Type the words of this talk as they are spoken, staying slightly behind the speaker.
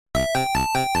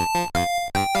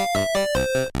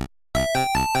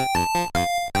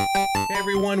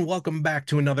welcome back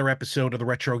to another episode of the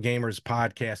Retro Gamers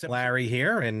Podcast. Larry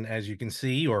here, and as you can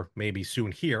see, or maybe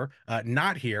soon hear,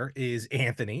 not here is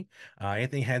Anthony.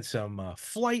 Anthony had some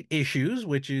flight issues,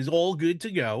 which is all good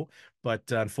to go,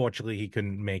 but unfortunately, he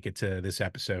couldn't make it to this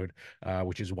episode,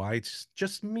 which is why it's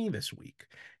just me this week.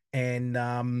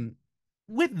 And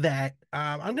with that,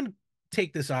 I'm going to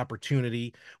take this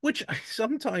opportunity, which I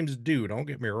sometimes do, don't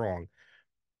get me wrong,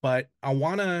 but I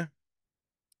want to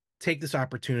take this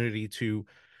opportunity to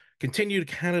continue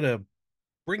to kind of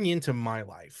bring into my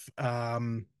life.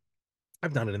 I've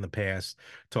done it in the past,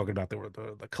 talking about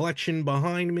the collection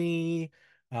behind me,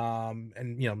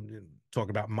 and talk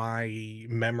about my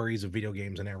memories of video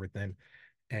games and everything.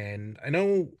 And I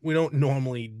know we don't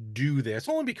normally do this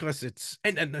only because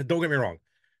and don't get me wrong,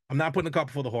 I'm not putting the cart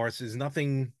before the horses.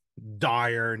 Nothing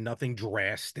dire, nothing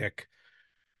drastic,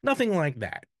 nothing like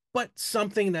that, but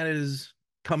something that has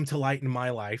come to light in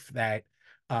my life that,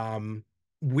 um,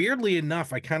 weirdly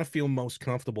enough, I kind of feel most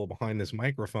comfortable behind this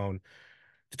microphone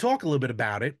to talk a little bit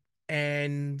about it.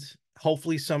 And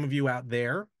hopefully, some of you out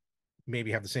there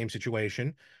maybe have the same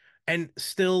situation and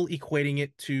still equating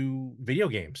it to video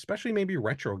games, especially maybe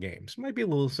retro games. Might be a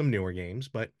little some newer games,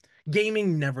 but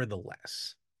gaming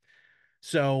nevertheless.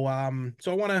 So I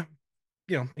want to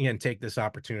again, take this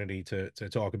opportunity to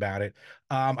talk about it.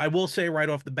 I will say right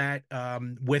off the bat,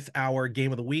 with our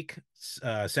game of the week,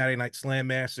 Saturday Night Slam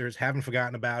Masters, haven't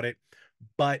forgotten about it,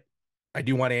 but I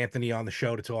do want Anthony on the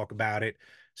show to talk about it.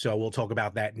 So we'll talk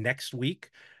about that next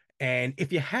week. And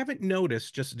if you haven't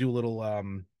noticed, just to do a little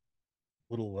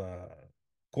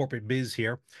corporate biz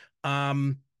here,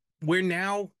 we're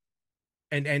now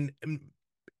and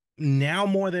now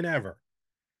more than ever,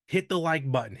 hit the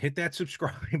like button, hit that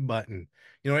subscribe button,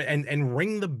 and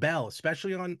ring the bell,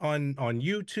 especially on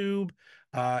YouTube,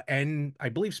 and I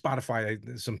believe Spotify,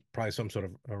 probably some sort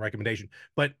of a recommendation,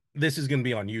 but this is going to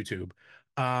be on YouTube.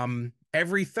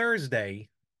 Every Thursday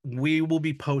we will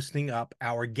be posting up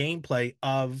our gameplay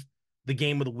of the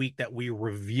game of the week that we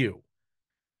review.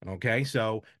 Okay,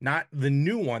 so not the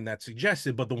new one that's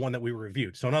suggested, but the one that we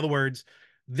reviewed. So in other words,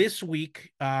 this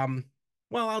week,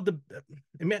 well,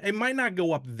 it might not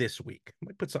go up this week. I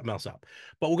might put something else up,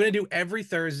 but we're gonna do every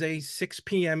Thursday, 6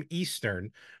 p.m.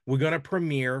 Eastern. We're gonna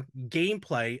premiere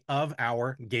gameplay of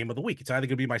our game of the week. It's either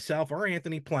gonna be myself or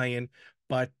Anthony playing,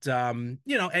 but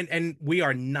and we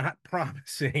are not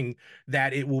promising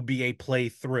that it will be a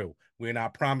playthrough. We're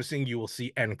not promising you will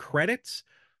see end credits,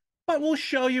 but we'll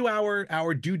show you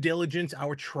our due diligence,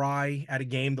 our try at a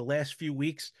game. The last few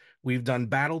weeks, we've done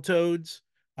Battletoads,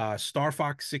 Star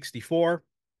Fox 64,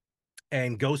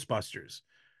 and Ghostbusters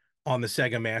on the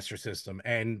Sega Master System.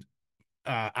 And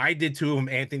I did two of them.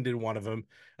 Anthony did one of them.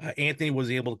 Anthony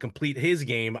was able to complete his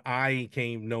game. I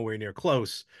came nowhere near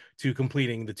close to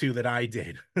completing the two that I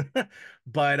did.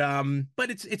 But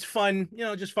it's fun,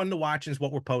 just fun to watch, and it's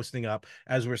what we're posting up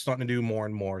as we're starting to do more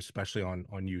and more, especially on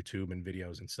YouTube and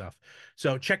videos and stuff.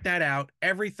 So check that out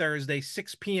every Thursday,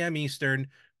 6 p.m. Eastern,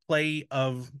 play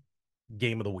of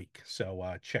game of the week. So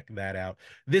check that out.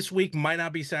 This week might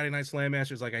not be Saturday Night Slam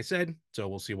Masters, like I said, so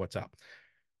we'll see what's up.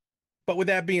 But with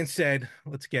that being said,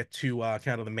 let's get to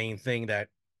kind of the main thing that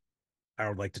I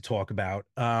would like to talk about.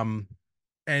 And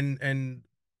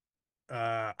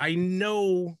I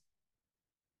know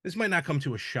this might not come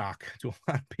to a shock to a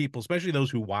lot of people, especially those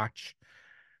who watch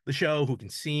the show, who can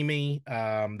see me,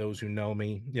 those who know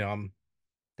me. I'm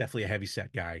definitely a heavy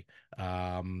set guy.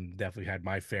 Definitely had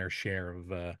my fair share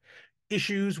of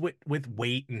issues with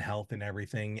weight and health and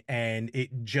everything, and it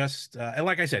just and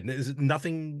like I said, there's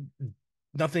nothing.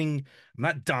 I'm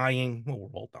not dying. Well,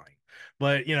 we're all dying,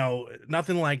 but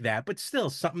nothing like that. But still,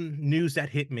 something news that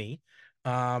hit me,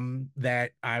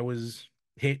 that I was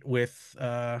hit with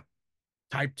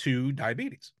type 2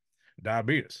 diabetes.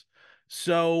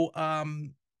 So,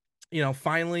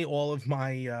 finally, all of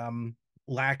my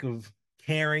lack of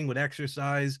caring with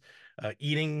exercise,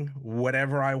 eating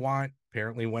whatever I want,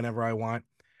 apparently whenever I want,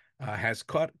 has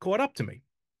caught up to me.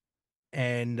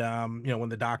 And when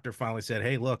the doctor finally said,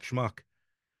 "Hey, look, schmuck,"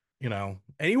 and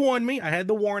he warned me. I had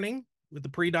the warning with the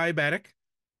pre-diabetic.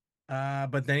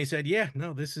 But then he said, "Yeah,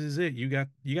 no, this is it. You got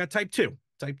type two.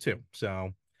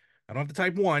 So I don't have the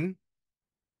type one,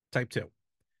 type two,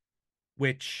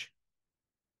 which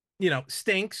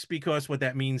stinks, because what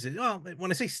that means is, well, when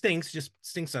I say stinks, just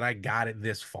stinks that I got it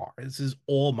this far. This is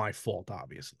all my fault,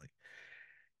 obviously,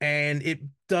 and it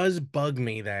does bug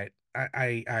me that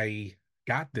I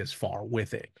got this far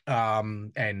with it,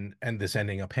 and this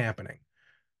ending up happening.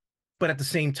 But at the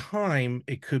same time,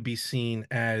 it could be seen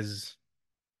as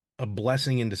a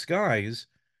blessing in disguise,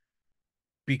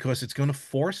 because it's going to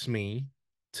force me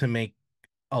to make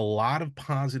a lot of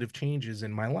positive changes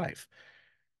in my life,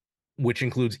 which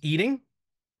includes eating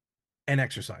and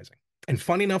exercising. And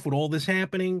funny enough, with all this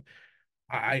happening,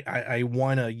 I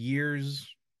won a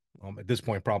year's, at this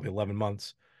point, probably 11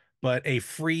 months, but a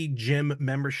free gym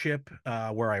membership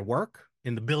where I work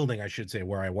in the building, I should say,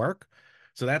 where I work.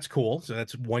 So that's cool. So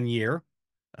that's 1 year,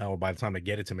 or by the time they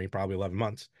get it to me, probably 11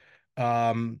 months,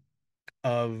 um,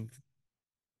 of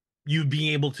you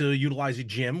being able to utilize a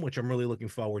gym, which I'm really looking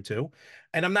forward to.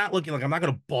 And I'm not looking like I'm not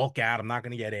going to bulk out. I'm not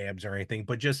going to get abs or anything,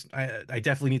 but just I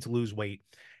definitely need to lose weight.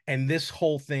 And this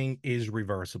whole thing is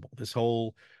reversible. This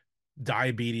whole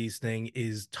diabetes thing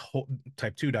is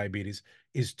type 2 diabetes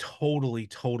is totally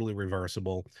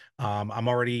reversible. I'm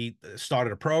already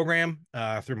started a program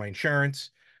through my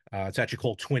insurance. It's actually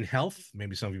called Twin Health.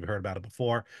 Maybe some of you have heard about it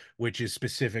before, which is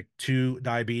specific to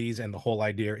diabetes. And the whole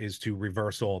idea is to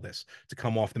reverse all this, to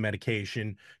come off the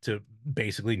medication, to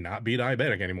basically not be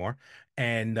diabetic anymore.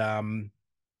 And, I'm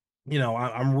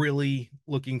really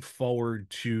looking forward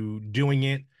to doing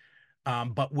it.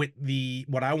 But with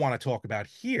what I want to talk about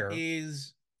here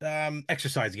is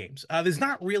exercise games. There's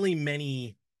not really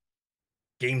many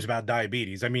games about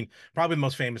diabetes. I mean, probably the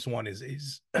most famous one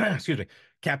is excuse me,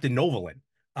 Captain Novolin,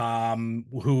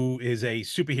 who is a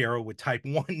superhero with type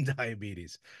 1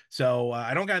 diabetes. So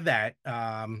I don't got that.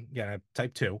 Yeah,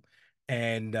 type 2.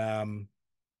 And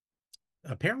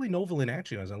apparently Novolin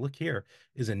actually, as I look here,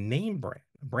 is a name brand,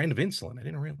 a brand of insulin. I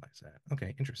didn't realize that.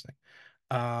 Okay, interesting.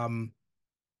 Um,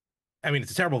 I mean,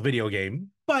 it's a terrible video game,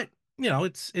 but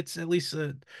it's at least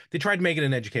they tried to make it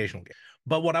an educational game.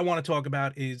 But what I want to talk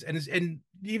about is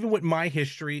even with my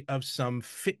history of some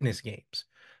fitness games,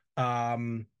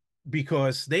 um,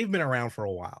 because they've been around for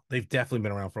a while. They've definitely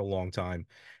been around for a long time.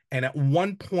 And at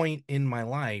one point in my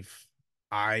life,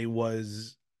 I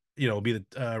was, be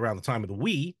around the time of the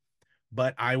Wii,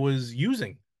 but I was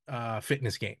using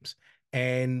fitness games,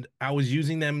 and I was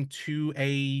using them to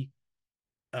a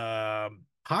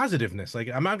positiveness. Like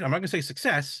I'm not gonna say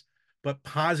success, but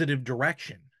positive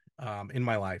direction in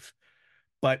my life.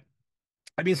 But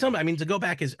I mean to go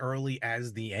back as early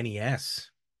as the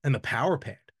NES and the Power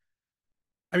Pad.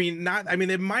 I mean,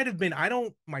 it might have been, I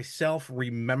don't myself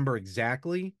remember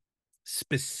exactly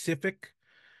specific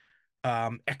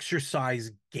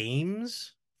exercise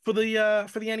games for the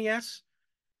NES,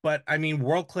 but I mean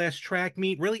world class track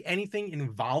meet, really anything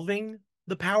involving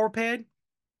the Power Pad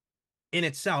in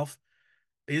itself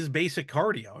is basic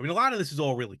cardio. I mean, a lot of this is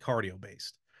all really cardio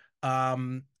based.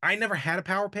 I never had a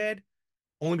power pad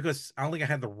only because I don't think I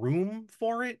had the room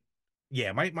for it.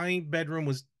 Yeah, my bedroom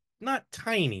was not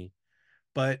tiny,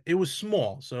 but it was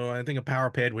small. So I think a power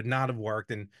pad would not have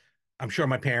worked. And I'm sure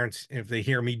my parents, if they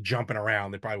hear me jumping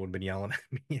around, they probably would have been yelling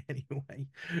at me anyway.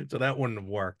 So that wouldn't have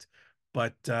worked.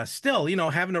 But still,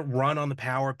 having to run on the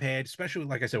power pad, especially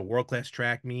like I said, world class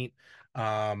track meet,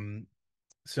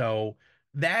 so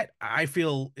that I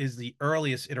feel is the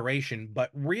earliest iteration,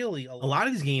 but really a lot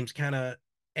of these games kind of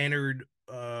entered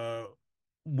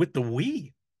with the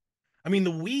Wii. I mean,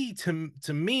 the Wii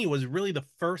to me was really the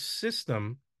first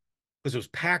system because it was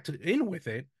packed in with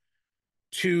it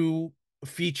to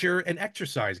feature an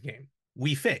exercise game.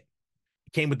 Wii Fit.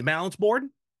 It came with the balance board,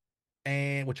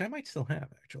 and which I might still have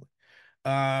actually.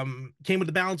 Came with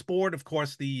the balance board, of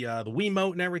course, the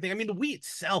Wiimote and everything. I mean, the Wii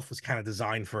itself was kind of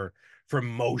designed for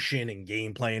motion and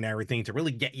gameplay and everything to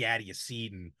really get you out of your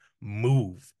seat and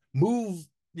move,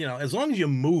 as long as you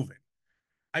move it.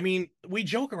 I mean, we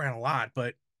joke around a lot,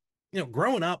 but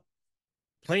growing up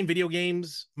playing video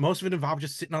games, most of it involved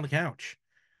just sitting on the couch,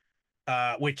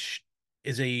 which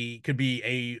could be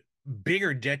a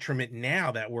bigger detriment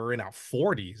now that we're in our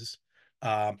 40s,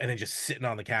 and then just sitting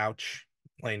on the couch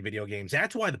playing video games.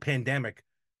 That's why the pandemic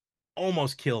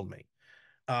almost killed me.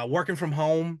 Working from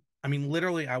home, I mean,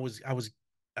 literally, I was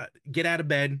get out of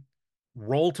bed,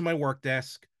 roll to my work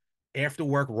desk, after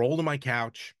work, roll to my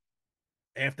couch.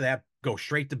 After that, go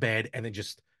straight to bed, and then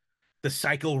just the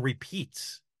cycle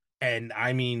repeats. And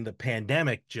I mean, the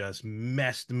pandemic just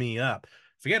messed me up.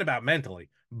 Forget about mentally,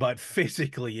 but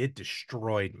physically, it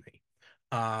destroyed me.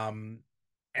 Um,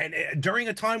 and during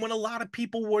a time when a lot of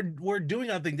people were doing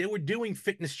other things, they were doing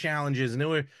fitness challenges and they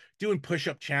were doing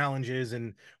push-up challenges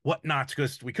and whatnot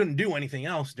because we couldn't do anything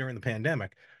else during the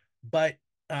pandemic. But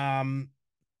um,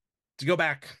 to go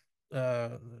back,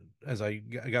 uh, as I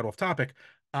got off topic,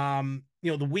 the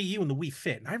Wii U and the Wii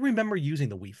Fit. And I remember using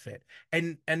the Wii Fit,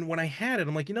 and when I had it,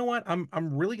 I'm like, you know what? I'm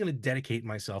really going to dedicate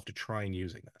myself to trying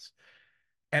using this.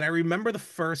 And I remember the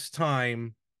first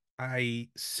time I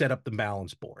set up the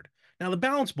balance board. Now, the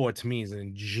balance board to me is an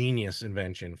ingenious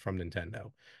invention from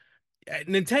Nintendo.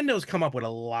 Nintendo's come up with a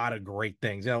lot of great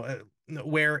things.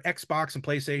 where Xbox and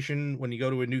PlayStation, when you go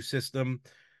to a new system,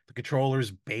 the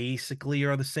controllers basically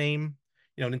are the same.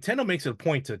 Nintendo makes it a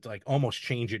point to like almost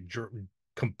change it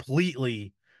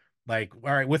completely. Like,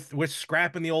 all right, we're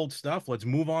scrapping the old stuff. Let's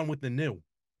move on with the new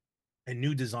and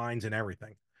new designs and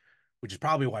everything, which is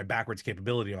probably why backwards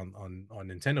capability on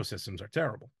Nintendo systems are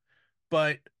terrible.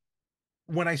 But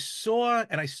when I saw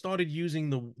and I started using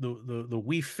the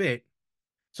Wii Fit,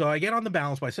 so I get on the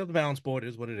balance board. I set the balance board, it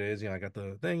is what it is. I got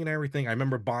the thing and everything. I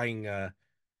remember buying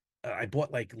I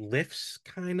bought like lifts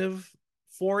kind of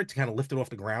for it to kind of lift it off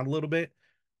the ground a little bit.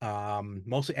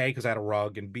 Mostly A, because I had a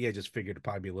rug, and B, I just figured it'd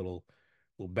probably be a little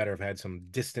better if I had some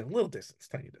little distance,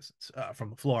 tiny distance from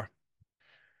the floor.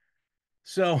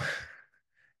 So,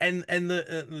 and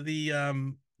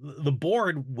the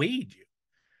board weighed you.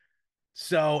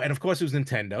 So, and of course it was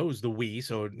Nintendo, it was the Wii.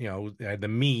 So, the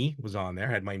Me was on there,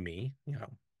 had my Me.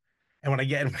 And when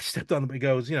I stepped on it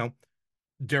goes,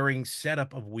 during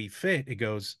setup of Wii Fit, it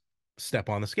goes step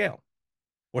on the scale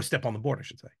or step on the board, I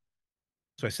should say.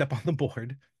 So I step on the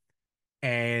board,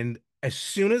 and as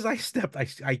soon as I stepped,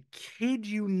 I kid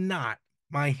you not,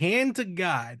 my hand to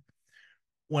God,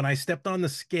 when I stepped on the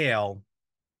scale,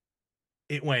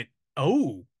 it went,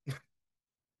 oh,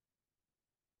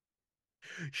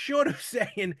 short of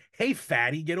saying, hey,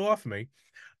 fatty, get off me.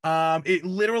 It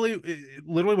literally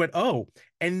went, oh.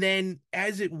 And then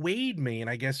as it weighed me, and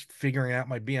I guess figuring out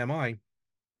my BMI,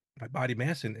 my body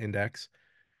mass index,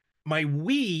 my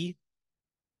Wii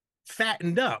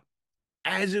fattened up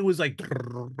as it was like,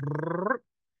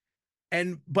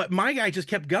 but my guy just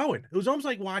kept going. It was almost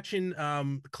like watching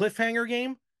cliffhanger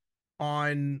game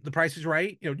on The Price is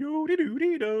Right.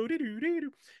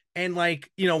 And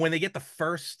like, when they get the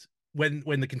first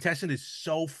when the contestant is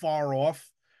so far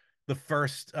off the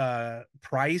first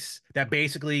price that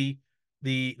basically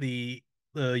the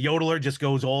yodeler just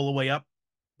goes all the way up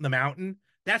the mountain.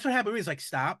 That's what happened. It's like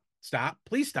stop, stop,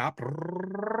 please stop.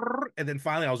 And then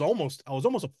finally I was almost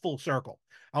a full circle.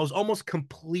 I was almost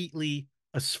completely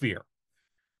a sphere.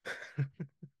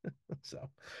 So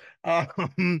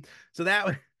um so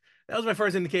that was my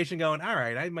first indication going, all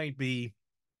right, I might be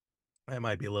a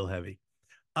little heavy.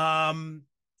 Um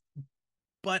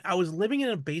but I was living in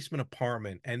a basement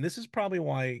apartment, and this is probably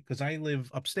why, because I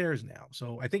live upstairs now.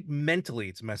 So I think mentally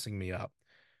it's messing me up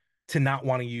to not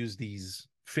want to use these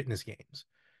fitness games.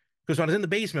 Because when I was in the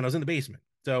basement, I was in the basement.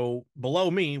 So below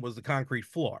me was the concrete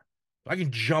floor. So I can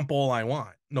jump all I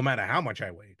want, no matter how much I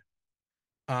weighed.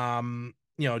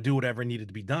 Do whatever needed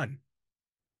to be done.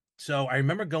 So I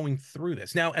remember going through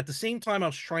this. Now, at the same time, I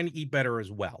was trying to eat better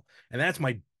as well. And that's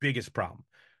my biggest problem.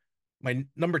 My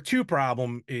number two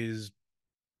problem is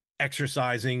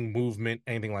exercising, movement,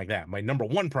 anything like that. My number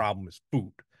one problem is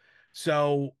food.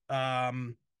 So,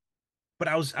 but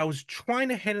I was trying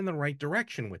to head in the right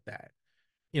direction with that.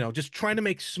 Just trying to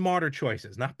make smarter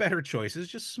choices, not better choices,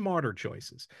 just smarter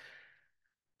choices.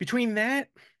 Between that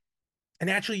and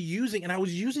actually and I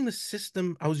was using the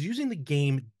system, I was using the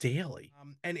game daily.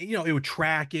 And it would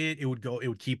track it, it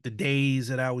would keep the days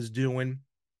that I was doing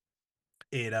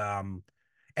it. And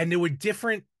there were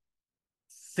different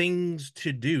things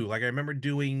to do. Like I remember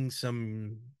doing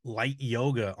some light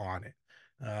yoga on it.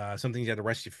 Some things you had to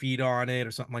rest your feet on it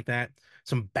or something like that.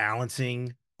 Some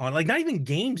balancing on, like, not even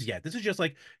games yet. This is just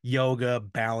like yoga,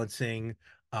 balancing.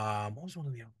 What was one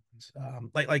of the other ones?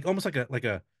 Like almost like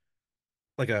a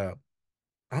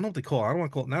I don't know what they call it. I don't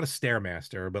want to call it, not a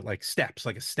stairmaster, but like steps,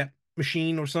 like a step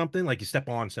machine or something. Like you step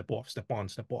on, step off, step on,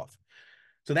 step off.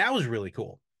 So that was really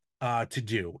cool to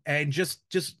do. And just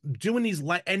doing these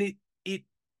light, and it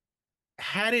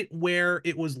had it where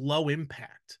it was low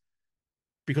impact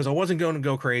because I wasn't going to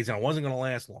go crazy. I wasn't going to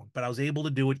last long, but I was able to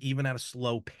do it even at a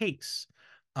slow pace.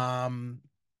 Um,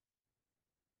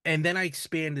 and then I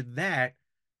expanded that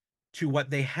to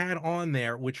what they had on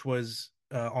there, which was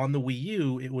on the Wii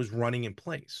U, it was running in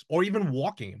place or even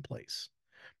walking in place.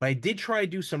 But I did try to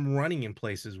do some running in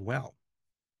place as well.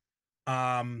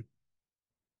 Um,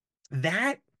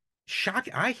 that shock,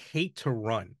 I hate to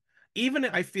run. Even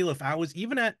I feel if I was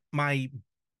even at my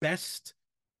best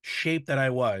shape that I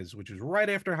was, which was right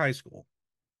after high school,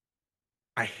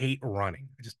 I hate running.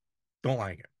 I just don't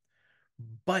like it.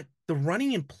 But the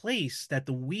running in place that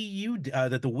the Wii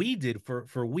did for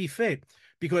Wii Fit,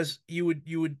 because you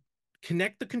would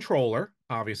connect the controller,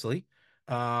 obviously,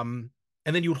 and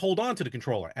then you would hold on to the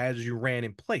controller as you ran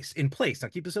in place. In place. Now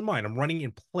keep this in mind. I'm running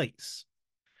in place.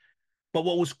 But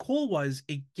what was cool was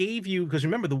it gave you, because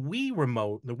remember the Wii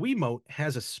remote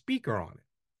has a speaker on it.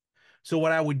 So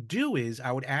what I would do is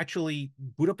I would actually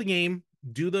boot up the game,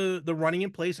 do the running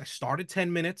in place. I started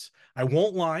 10 minutes. I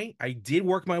won't lie, I did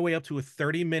work my way up to a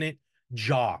 30-minute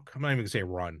jog. I'm not even gonna say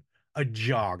run, a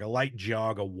jog, a light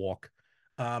jog, a walk,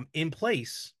 in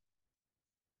place.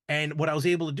 And what I was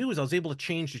able to do is I was able to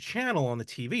change the channel on the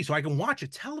TV so I can watch a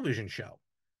television show.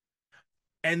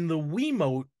 And the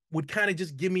Wiimote would kind of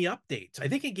just give me updates. I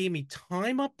think it gave me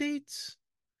time updates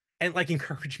and like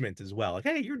encouragement as well. Like,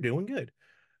 hey, you're doing good.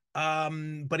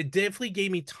 But it definitely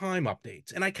gave me time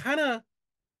updates. And I kind of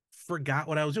forgot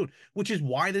what I was doing, which is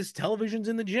why there's televisions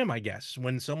in the gym, I guess,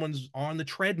 when someone's on the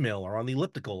treadmill or on the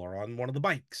elliptical or on one of the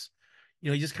bikes.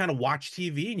 You just kind of watch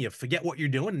TV and you forget what you're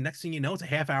doing. And next thing you know, it's a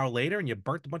half hour later and you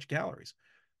burnt a bunch of calories.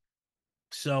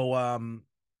 So, uh,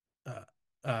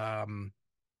 um,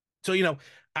 so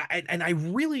and I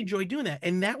really enjoyed doing that.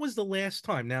 And that was the last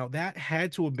time. Now that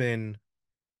had to have been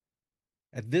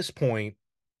at this point.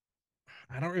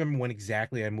 I don't remember when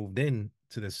exactly I moved in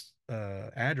to this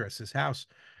address, this house.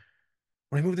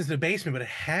 When I moved into the basement, but it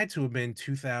had to have been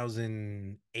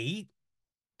 2008,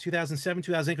 2007,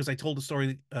 2008, because I told the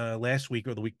story last week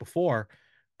or the week before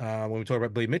when we talked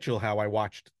about Blade Mitchell, how I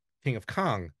watched King of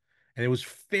Kong, and it was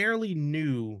fairly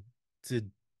new to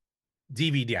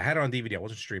DVD. I had it on DVD. I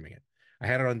wasn't streaming it. I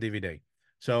had it on DVD.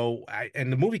 So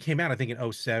and the movie came out, I think,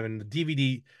 in '07. The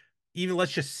DVD, even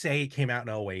let's just say it came out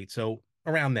in '08. So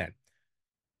around then.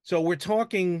 So we're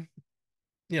talking,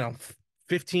 you know,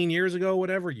 15 years ago,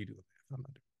 whatever you do. I'm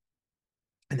not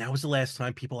And that was the last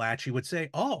time people actually would say,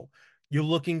 "Oh, you're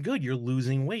looking good. You're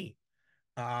losing weight."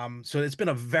 So it's been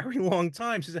a very long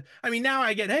time since. I mean, now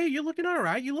I get, "Hey, you're looking all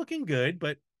right. You're looking good,"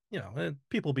 but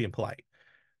people being polite.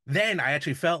 Then I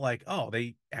actually felt like, "Oh,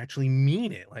 they actually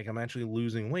mean it. Like I'm actually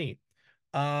losing weight."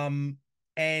 Um,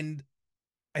 and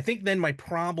I think then my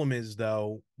problem is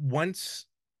though, once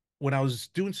when I was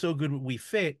doing so good with We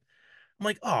Fit, I'm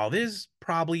like, "Oh, there's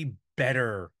probably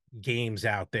better games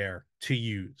out there to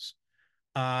use."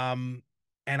 Um,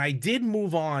 and I did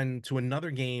move on to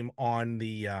another game on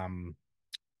the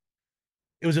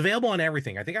it was available on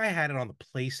everything. I think I had it on the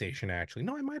PlayStation actually.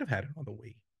 No, I might have had it on the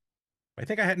Wii.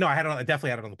 I had it on, I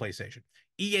definitely had it on the PlayStation.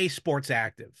 EA Sports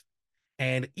Active.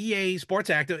 And EA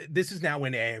Sports Active, this is now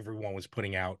when everyone was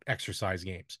putting out exercise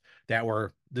games that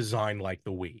were designed like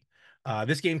the Wii.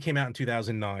 This game came out in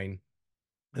 2009.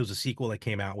 There was a sequel that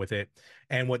came out with it.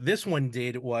 And what this one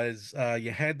did was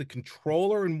you had the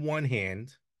controller in one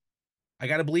hand. I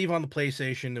got to believe on the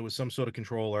PlayStation there was some sort of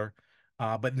controller,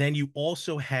 but then you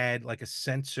also had like a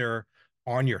sensor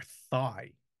on your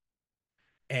thigh,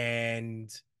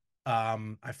 and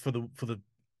I for the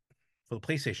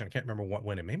PlayStation I can't remember what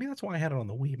went in. Maybe that's why I had it on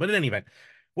the Wii. But in any event,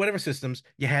 whatever systems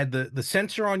you had the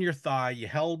sensor on your thigh, you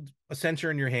held a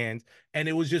sensor in your hand, and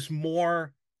it was just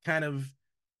more kind of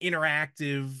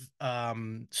interactive,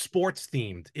 sports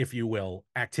themed, if you will,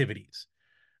 activities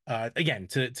again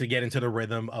to get into the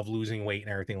rhythm of losing weight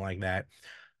and everything like that.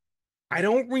 I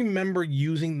don't remember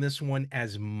using this one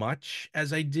as much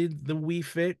as I did the Wii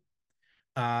Fit.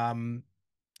 Um,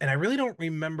 and I really don't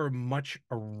remember much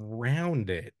around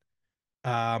it.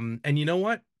 And you know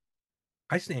what?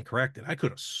 I stand corrected. I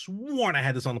could have sworn I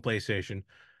had this on the PlayStation,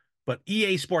 but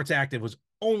EA Sports Active was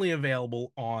only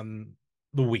available on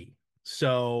the Wii.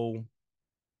 So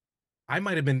I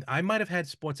might have had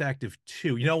Sports Active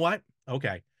too. You know what?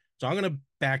 Okay. So I'm gonna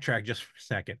backtrack just for a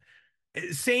second.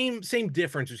 Same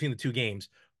difference between the two games,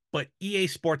 but EA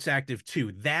Sports Active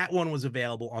 2, that one was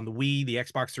available on the Wii, the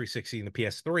Xbox 360, and the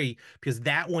PS3 because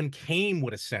that one came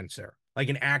with a sensor, like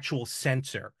an actual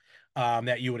sensor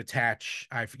that you would attach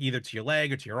either to your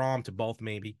leg or to your arm, to both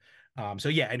maybe. So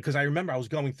yeah, and because I remember I was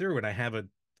going through and I have a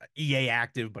EA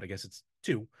Active, but I guess it's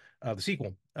 2, the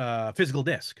sequel, physical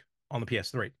disc on the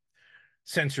PS3.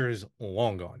 Sensor is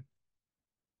long gone.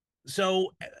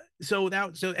 So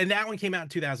and that one came out in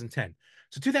 2010.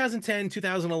 So 2010,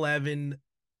 2011,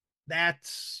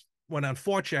 that's when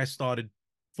unfortunately I started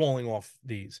falling off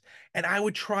these. And I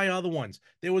would try other ones.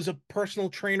 There was a personal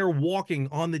trainer walking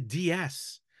on the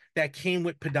DS that came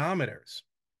with pedometers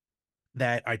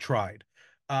that I tried.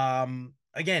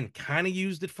 Again, kind of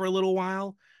used it for a little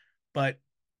while, but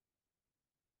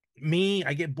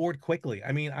I get bored quickly.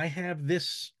 I mean, I have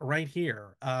this right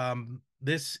here.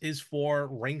 This is for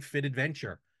Ring Fit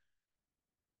Adventure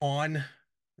on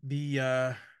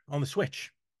the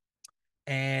Switch.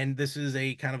 And this is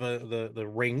a kind of the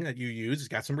ring that you use. It's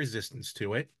got some resistance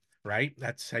to it, right?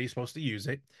 That's how you're supposed to use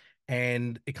it.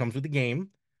 And it comes with the game.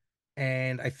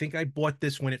 And I think I bought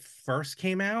this when it first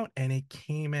came out, and it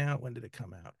came out, when did it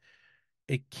come out?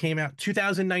 It came out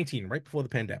 2019, right before the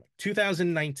pandemic.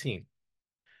 2019.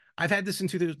 I've had this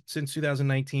since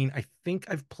 2019. I think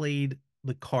I've played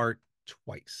the cart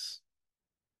twice.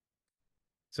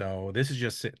 So this is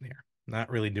just sitting there. Not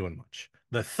really doing much.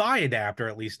 The thigh adapter,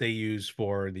 at least they use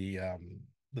for the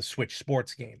Switch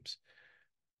sports games,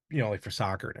 like for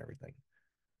soccer and everything.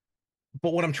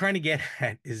 But what I'm trying to get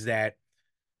at is that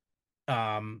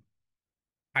um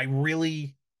I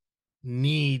really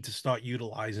need to start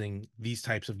utilizing these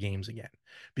types of games again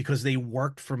because they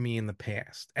worked for me in the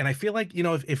past. And I feel like,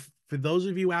 if for those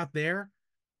of you out there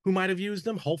who might have used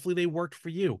them, hopefully they worked for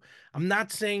you. I'm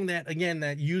not saying that again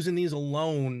that using these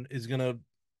alone is going to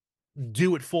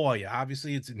do it for you.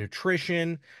 Obviously, it's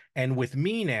nutrition, and with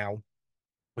me now,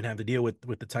 we have to deal with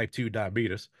the type 2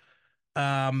 diabetes.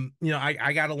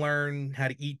 I got to learn how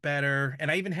to eat better,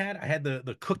 and I had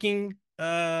the cooking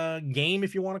game,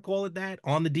 if you want to call it that,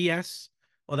 on the DS.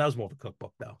 Well, that was more of a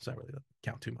cookbook though, so I really don't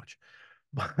count too much.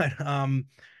 But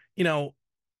you know,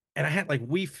 and I had like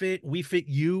We Fit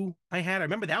U. I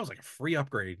remember that was like a free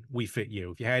upgrade. We Fit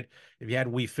U. If you had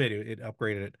We Fit, it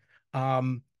upgraded it.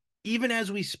 Even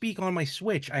as we speak on my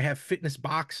Switch, I have fitness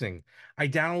boxing. I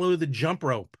downloaded the jump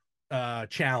rope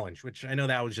challenge, which I know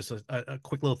that was just a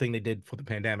quick little thing they did for the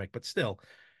pandemic, but still,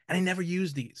 and I never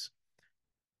used these.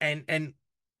 And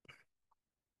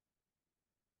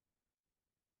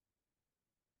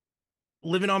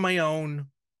living on my own,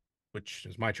 which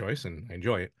is my choice and I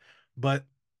enjoy it, but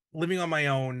living on my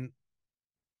own,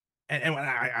 and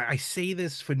I say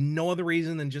this for no other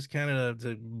reason than just kind of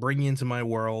to bring you into my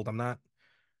world. I'm not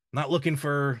looking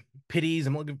for pities.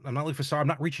 I'm not looking for sorry. I'm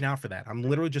not reaching out for that. I'm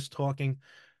literally just talking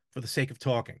for the sake of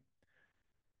talking.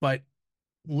 But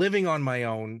living on my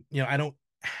own, I don't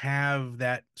have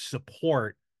that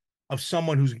support of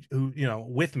someone who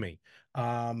with me.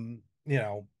 You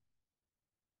know,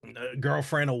 a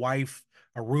girlfriend, a wife,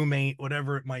 a roommate,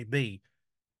 whatever it might be.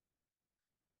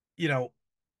 You know,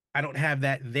 I don't have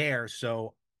that there.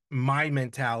 So my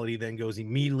mentality then goes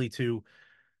immediately to,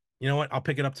 you know what? I'll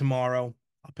pick it up tomorrow.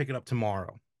 I'll pick it up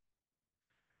tomorrow.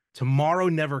 Tomorrow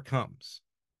never comes.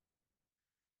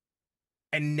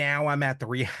 And now I'm at the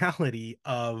reality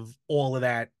of all of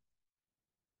that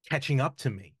catching up to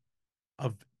me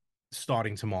of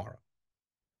starting tomorrow.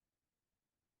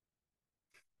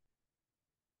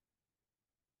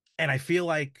 And I feel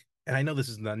like, and I know this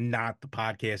is not the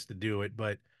podcast to do it,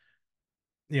 but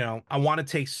I want to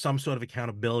take some sort of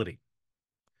accountability.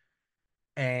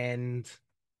 And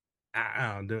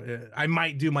I don't know, I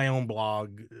might do my own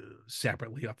blog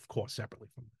separately, of course, separately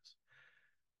from this.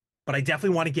 But I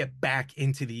definitely want to get back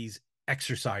into these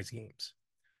exercise games.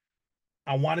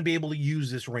 I want to be able to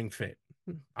use this Ring Fit.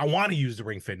 I want to use the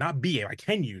Ring Fit, not be it. I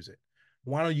can use it. I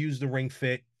want to use the Ring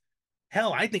Fit.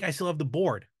 Hell, I think I still have the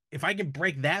board. If I can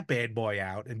break that bad boy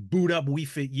out and boot up We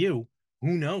Fit You,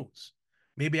 who knows?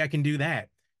 Maybe I can do that.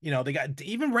 They got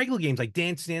even regular games like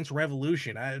Dance Dance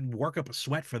Revolution. I'd work up a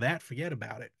sweat for that. Forget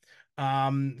about it.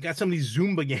 Got some of these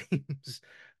Zumba games,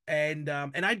 and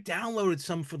I downloaded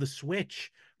some for the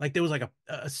Switch. Like there was like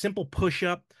a simple push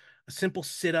up, a simple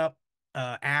sit up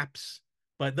apps,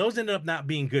 but those ended up not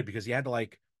being good because you had to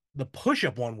like the push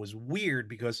up one was weird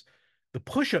because the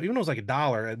push up, even though it was like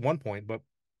 $1 at one point, but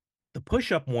the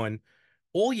push up one,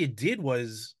 all you did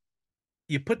was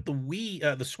you put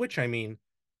the Switch, I mean,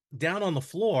 down on the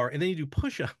floor, and then you do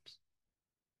push ups.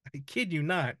 I kid you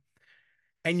not.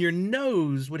 And your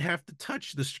nose would have to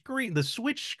touch the screen, the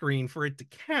Switch screen for it to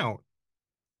count,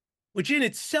 which in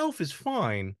itself is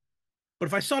fine. But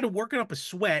if I started working up a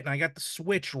sweat and I got the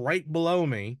Switch right below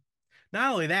me,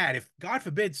 not only that, if God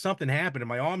forbid something happened and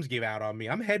my arms gave out on me,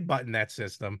 I'm headbutting that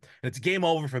system and it's game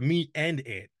over for me and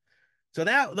it. So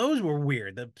that those were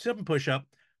weird. The simple push up.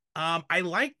 I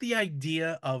like the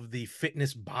idea of the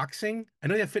fitness boxing. I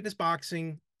know they have fitness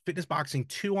boxing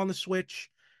 2 on the Switch,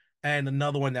 and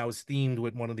another one that was themed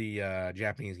with one of the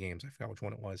Japanese games. I forgot which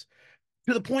one it was.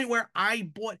 To the point where I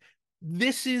bought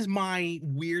this is my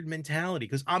weird mentality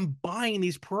because I'm buying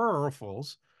these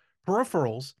peripherals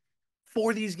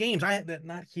for these games. I have that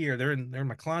not here. They're in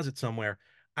my closet somewhere.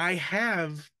 I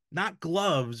have not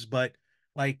gloves, but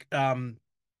like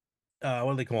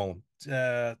what do they call them?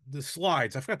 The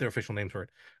slides. I forgot their official name for it.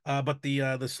 But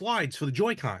the slides for the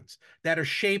Joy Cons that are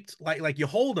shaped like you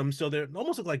hold them, so they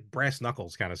almost look like brass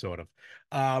knuckles, kind of sort of,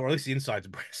 or at least the insides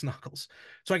of brass knuckles.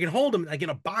 So I can hold them like in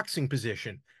a boxing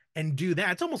position and do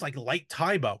that. It's almost like light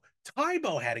Taibo.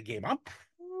 Taibo had a game. I'm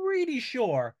pretty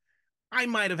sure I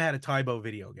might have had a Taibo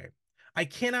video game. I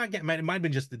cannot get. It might have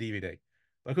been just the DVD,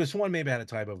 because someone maybe had a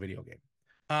Taibo video game.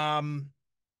 I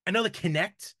know the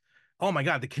Kinect. Oh my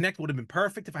God, the Kinect would have been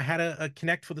perfect if I had a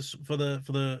Kinect for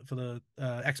the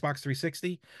Xbox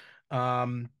 360.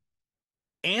 Um,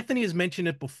 Anthony has mentioned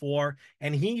it before,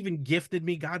 and he even gifted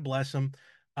me. God bless him.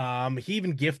 He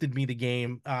even gifted me the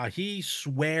game. He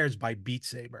swears by Beat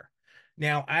Saber.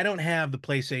 Now, I don't have the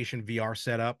PlayStation VR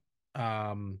set up.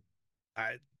 Um,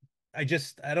 I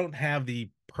I don't have the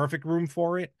perfect room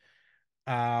for it.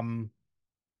 Um,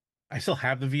 I still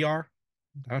have the VR.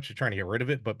 I'm actually trying to get rid of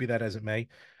it, but be that as it may.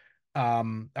 I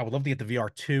would love to get the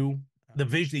VR2.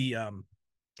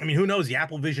 I mean, who knows? The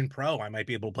Apple Vision Pro, I might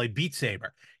be able to play Beat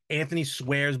Saber. Anthony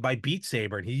swears by Beat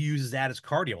Saber, and he uses that as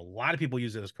cardio. A lot of people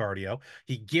use it as cardio.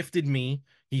 He gifted me.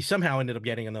 He somehow ended up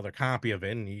getting another copy of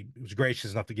it, and he was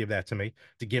gracious enough to give that to me,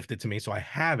 to gift it to me. So I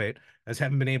have it. I just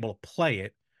haven't been able to play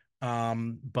it.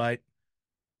 But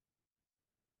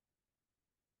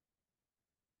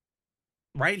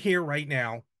right here, right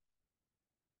now,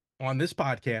 on this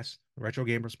podcast, Retro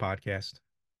Gamers Podcast,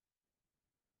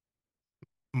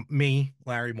 me,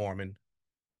 Larry Mormon,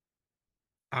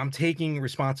 I'm taking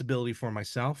responsibility for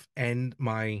myself and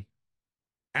my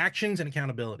actions and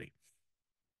accountability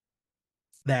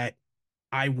that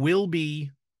I will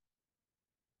be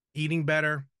eating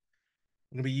better.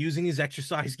 I'm going to be using these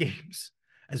exercise games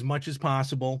as much as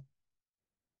possible.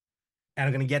 And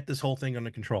I'm going to get this whole thing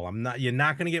under control. You're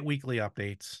not going to get weekly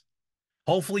updates.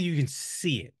 Hopefully you can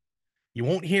see it. You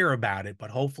won't hear about it,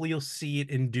 but hopefully you'll see it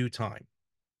in due time.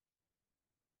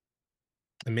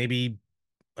 And maybe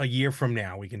a year from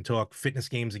now, we can talk fitness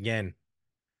games again,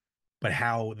 but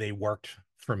how they worked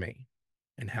for me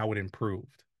and how it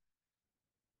improved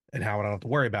and how I don't have to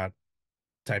worry about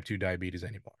type 2 diabetes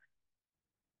anymore.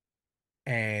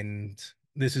 And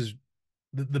this is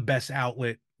the best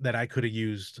outlet that I could have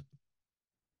used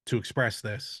to express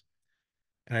this.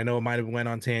 And I know it might have went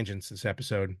on tangents this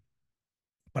episode,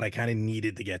 but I kind of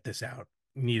needed to get this out,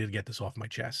 needed to get this off my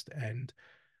chest. And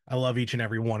I love each and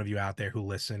every one of you out there who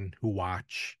listen, who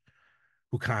watch,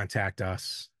 who contact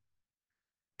us.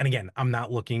 And again, I'm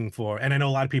not looking for, and I know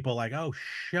a lot of people are like, oh,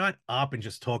 shut up and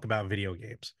just talk about video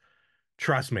games.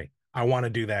 Trust me, I want to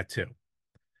do that too.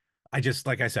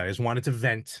 Like I said, I just wanted to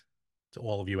vent to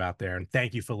all of you out there. And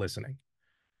thank you for listening.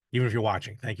 Even if you're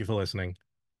watching, thank you for listening.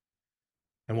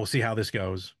 And we'll see how this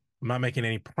goes. I'm not making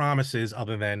any promises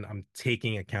other than I'm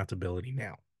taking accountability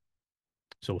now.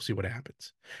 So we'll see what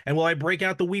happens. And will I break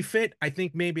out the Wii Fit? I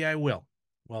think maybe I will.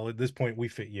 Well, at this point,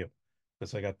 Wii Fit U,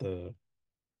 because I got the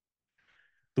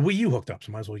Wii U hooked up,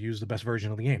 so might as well use the best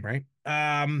version of the game, right?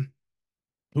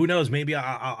 Who knows? Maybe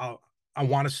I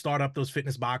want to start up those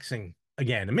fitness boxing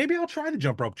again, and maybe I'll try the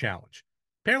jump rope challenge.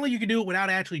 Apparently, you can do it without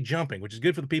actually jumping, which is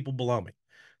good for the people below me.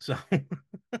 So,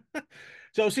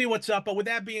 so see what's up. But with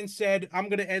that being said, I'm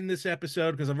going to end this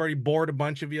episode because I've already bored a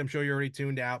bunch of you. I'm sure you're already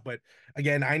tuned out. But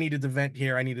again, I needed to vent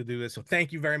here. I need to do this. So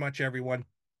thank you very much, everyone.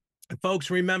 And folks,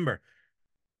 remember,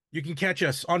 you can catch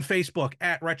us on Facebook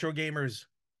at Retro Gamers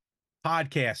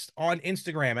Podcast, on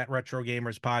Instagram at Retro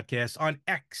Gamers Podcast, on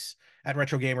X at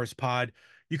Retro Gamers Pod.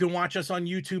 You can watch us on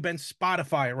YouTube and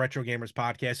Spotify at Retro Gamers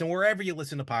Podcast, and wherever you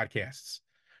listen to podcasts.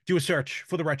 Do a search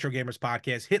for the Retro Gamers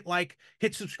Podcast. Hit like,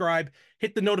 hit subscribe,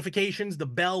 hit the notifications, the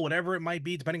bell, whatever it might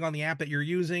be, depending on the app that you're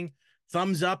using.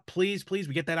 Thumbs up, please, please.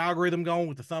 We get that algorithm going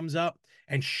with the thumbs up.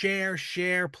 And share,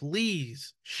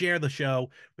 please share the show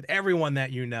with everyone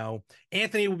that you know.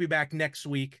 Anthony will be back next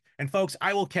week. And folks,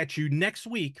 I will catch you next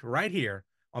week right here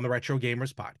on the Retro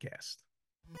Gamers Podcast.